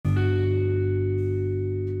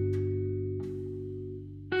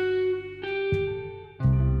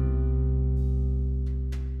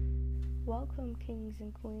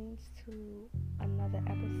Queens, to another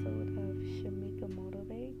episode of Shamika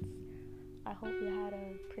Motivates. I hope you had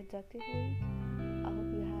a productive week. I hope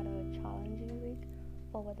you had a challenging week.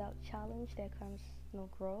 But without challenge, there comes no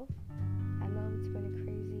growth. I know it's been a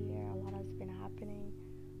crazy year, a lot has been happening,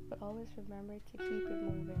 but always remember to keep it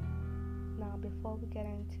moving. Now, before we get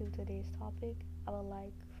into today's topic, I would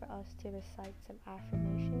like for us to recite some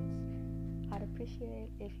affirmations. I'd appreciate it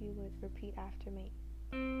if you would repeat after me.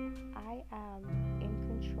 I am in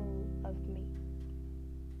control of me.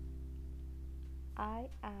 I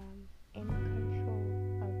am in control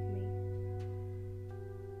of me.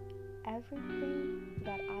 Everything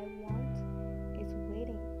that I want is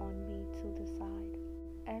waiting on me to decide.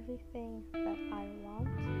 Everything that I want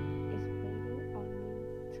is waiting on me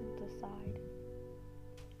to decide.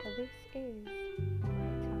 This is my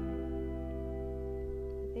time.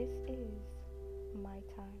 This is my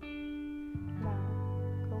time. Now,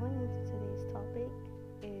 going into today's topic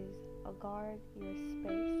is guard your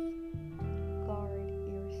space. Guard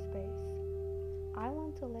your space. I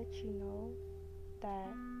want to let you know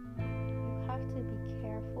that you have to be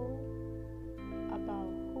careful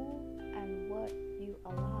about who and what you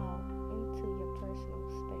allow into your personal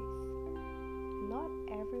space. Not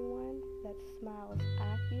everyone that smiles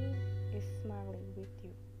at you is smiling with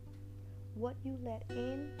you. What you let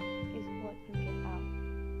in is what you get out.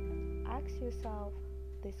 Ask yourself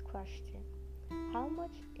this question: how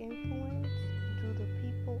much influence do the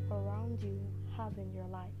people around you have in your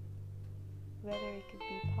life? Whether it could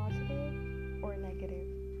be positive or negative.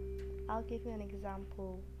 I'll give you an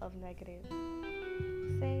example of negative.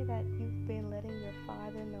 Say that you've been letting your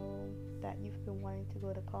father know that you've been wanting to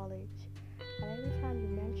go to college, and every time you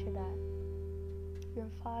mention that, your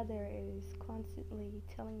father is constantly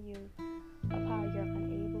telling you of how you're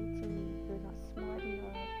unable to, you're not smart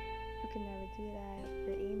enough, you can never do that,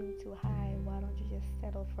 you're aiming too high, why don't you just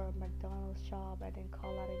settle for a McDonald's job and then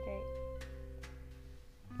call that a day?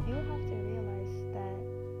 You have to realize that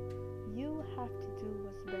you have to do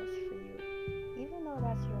what's best for you. Even though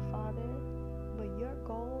that's your father, but your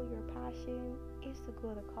goal, your passion is to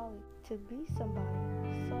go to college, to be somebody,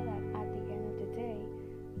 so that at the end of the day,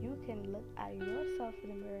 you can look at yourself in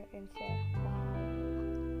the mirror and say, wow,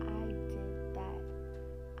 I did that.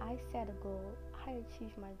 I set a goal. I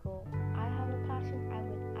achieved my goal. I have a passion. I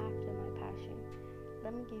went after my passion.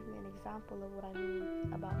 Let me give you an example of what I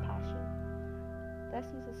mean about passion. Let's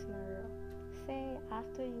use a scenario. Say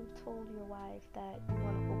after you've told your wife that you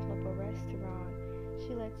want to open up a restaurant,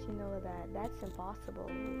 she lets you know that that's impossible.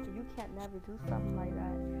 You can't never do something like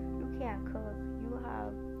that. You can't cook. You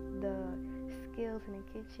have the skills in the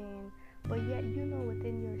kitchen, but yet you know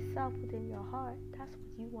within yourself, within your heart, that's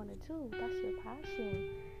what you want to do. That's your passion.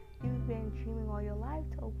 You've been dreaming all your life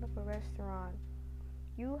to open up a restaurant.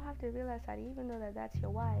 You have to realize that even though that's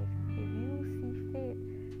your wife, if you see fit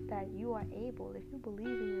that you are able, if you believe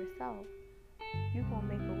in yourself, you're going to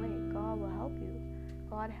make a way. God will help you.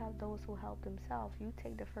 God help those who help themselves. You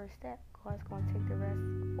take the first step, God's going to take the rest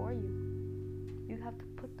for you. You have to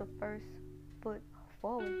put the first foot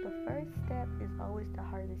forward. The first step is always the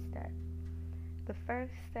hardest step. The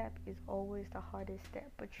first step is always the hardest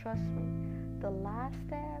step. But trust me, the last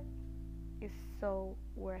step is so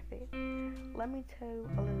worth it. Let me tell you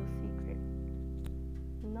a little secret.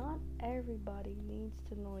 Not everybody needs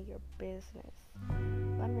to know your business.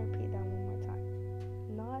 Let me repeat that one more time.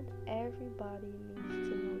 Not everybody needs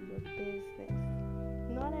to know your business.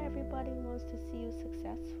 Not everybody wants to see you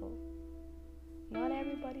successful. Not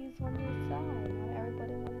everybody's on your side. Not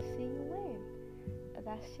everybody wants to see you win. But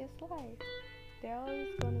that's just life. There's always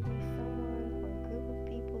going to be someone or a group of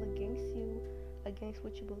people against you, against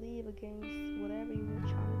what you believe, against whatever you were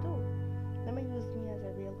trying to do. Let me use me as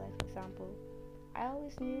a real life example. I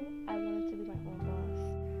always knew I wanted to be my own boss.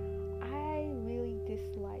 I really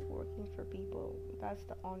dislike working for people. That's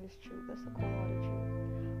the honest truth. That's the cold hearted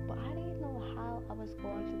truth. But I didn't know how I was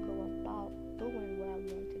going to go about doing what I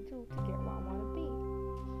wanted to do to get where I want to be.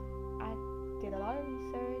 I did a lot of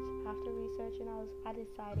research. After researching, I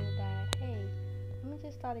decided that, hey, let me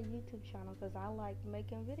just start a YouTube channel because I like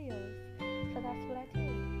making videos. So that's what I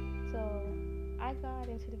did. So I got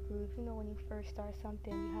into the groove. You know, when you first start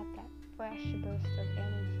something, you have that fresh burst of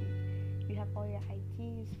energy. You have all your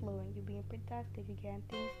ideas flowing. You're being productive. You're getting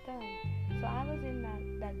things done. So I was in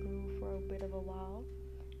that groove for a bit of a while.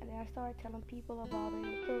 And then I started telling people about it.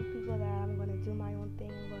 I told people that I'm going to do my own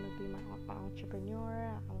thing. I'm going to be my own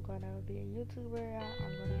entrepreneur. I'm going to be a YouTuber.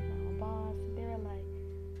 I'm going to be my own boss. And they were like,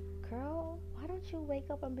 girl, why don't you wake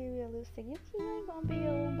up and be realistic? You ain't going to be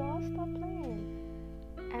your own boss. Stop playing.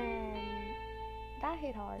 And that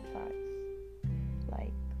hit hard first.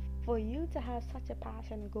 Like, For you to have such a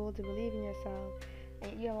passion goal to believe in yourself,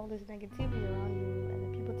 and you have all this negativity around you,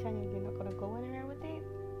 and the people tell you you're not gonna go anywhere with it,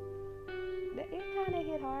 it kind of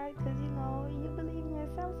hit hard because you believe in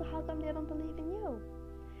yourself. So how come they don't believe in you?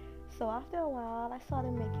 So after a while, I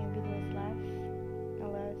started making videos less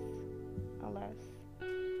and less and less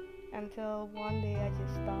until one day I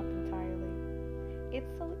just stopped entirely. It's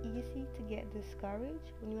so easy to get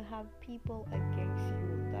discouraged when you have people against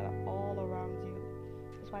you that are all around you.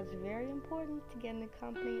 That's why it's very important to get in the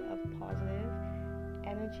company of positive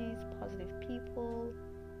energies, positive people,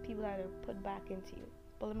 people that are put back into you.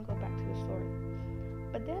 But let me go back to the story.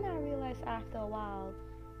 But then I realized after a while,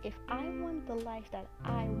 if I want the life that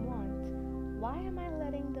I want, why am I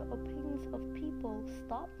letting the opinions of people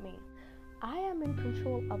stop me? I am in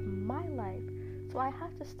control of my life, so I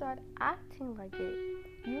have to start acting like it.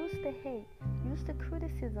 Use the hate, use the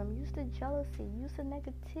criticism, use the jealousy, use the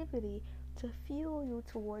negativity to fuel you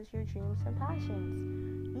towards your dreams and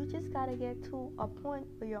passions. You just gotta get to a point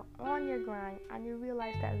where you're on your grind and you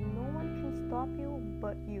realize that no one can stop you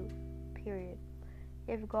but you, period.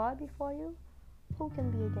 If God be for you, who can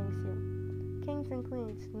be against you? Kings and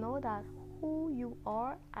queens, know that who you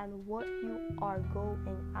are and what you are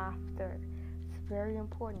going after. It's very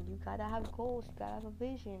important. You gotta have goals, you gotta have a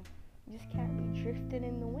vision. You just can't be drifting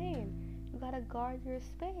in the wind. You gotta guard your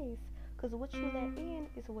space, because what you let in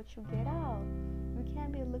is what you get out. You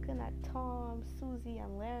can't be looking at Tom, Susie,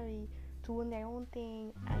 and Larry doing their own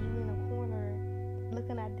thing, and you in a corner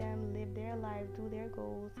looking at them live their life, do their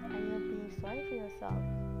goals, and you're being sorry for yourself.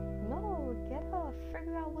 No, get up,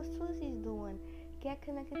 figure out what Susie's doing. Get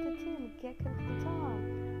connected to Tim, get connected to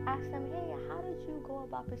Tom. Ask them, hey, how did you go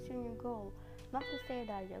about pursuing your goal? Not to say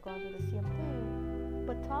that you're going to do the same thing,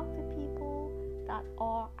 but talk to people that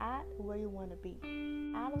are at where you want to be.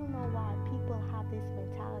 I don't know why people have this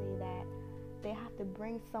mentality that they have to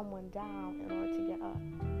bring someone down in order to get up.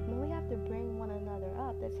 No, we have to bring one another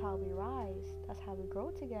up. That's how we rise. That's how we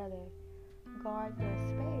grow together. Guard your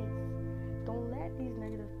space. Don't let these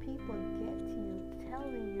negative people get to you,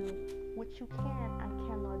 telling you what you can and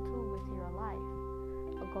cannot do with your life.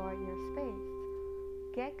 Guard your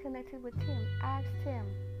space. Get connected with Tim. Ask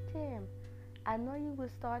Tim, I know you were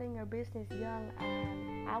starting your business young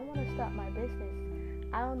and I want to start my business.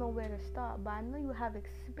 I don't know where to start, but I know you have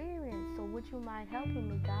experience, so would you mind helping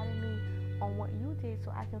me, guiding me on what you did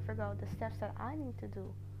so I can figure out the steps that I need to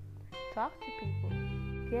do? Talk to people.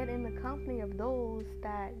 Get in the company of those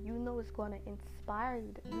that you know is going to inspire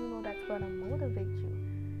you, that you know that's going to motivate you,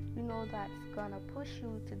 you know that's going to push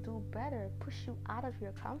you to do better, push you out of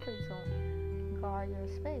your comfort zone. Guard your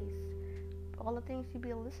space. All the things you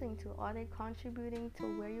be listening to, are they contributing to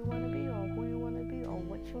where you want to be or who you want to be or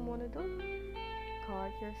what you want to do?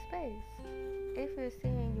 Guard your space. If you're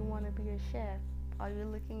saying you want to be a chef, are you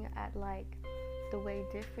looking at like the way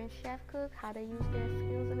different chefs cook, how they use their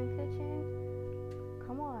skills in the kitchen?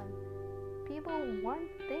 Come on. People want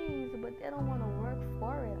things, but they don't want to work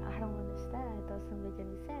for it. I don't understand. It doesn't make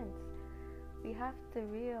any sense. We have to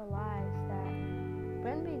realize that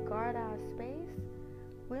when we guard our space,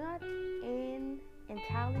 we're not in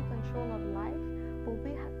entirely control of life, but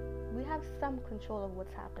we have some control of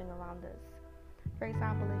what's happening around us. For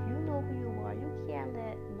example, if you know who you are, you can't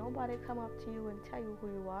let nobody come up to you and tell you who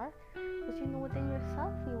you are, because you know within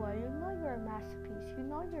yourself you are. You know you're a masterpiece. You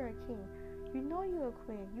know you're a king. You know you're a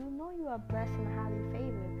queen. You know you are blessed and highly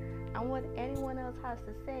favored. And what anyone else has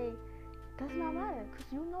to say does not matter,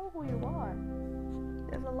 because you know who you are.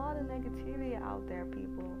 There's a lot of negativity out there,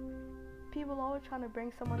 people. People are always trying to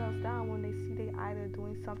bring someone else down when they see they either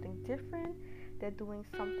doing something different, they're doing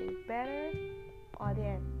something better, or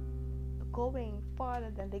they're going farther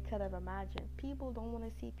than they could have imagined. People don't want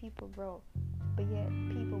to see people grow, but yet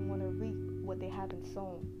people want to reap what they haven't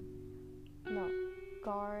sown. No,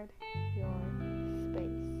 guard your space.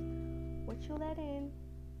 What you let in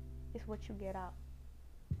is what you get out.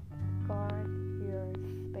 Guard your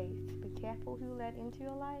space. Be careful who you let into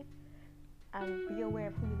your life, and be aware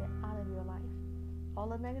of who you let out of your life. All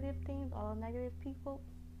the negative things, all the negative people,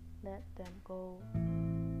 let them go.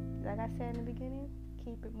 Like I said in the beginning,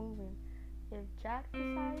 keep it moving. If Jack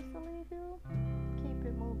decides to leave you, keep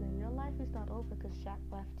it moving. Your life is not over because Jack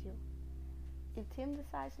left you. If Tim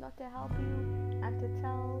decides not to help you and to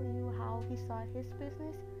tell you how he started his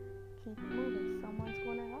business, keep it moving. Someone's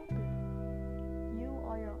going to help you. You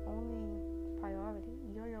are your only priority.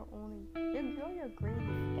 You're your greatest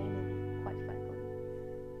enemy, quite frankly.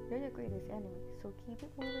 You're your greatest enemy. So keep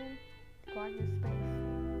it moving. Guard your space.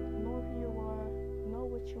 Know who you are. Know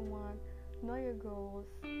what you want. Know your goals.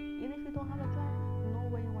 Even if you don't have a plan, know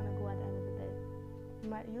where you want to go at the end of the day.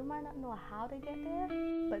 You might not know how to get there,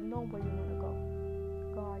 but know where you want to go.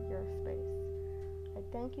 Guard your space. I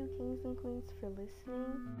thank you, kings and queens, for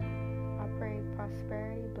listening. I pray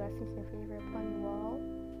prosperity, blessings, and favor upon you all.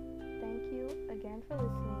 Thank you again for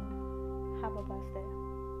listening. Have a blessed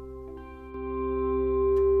day.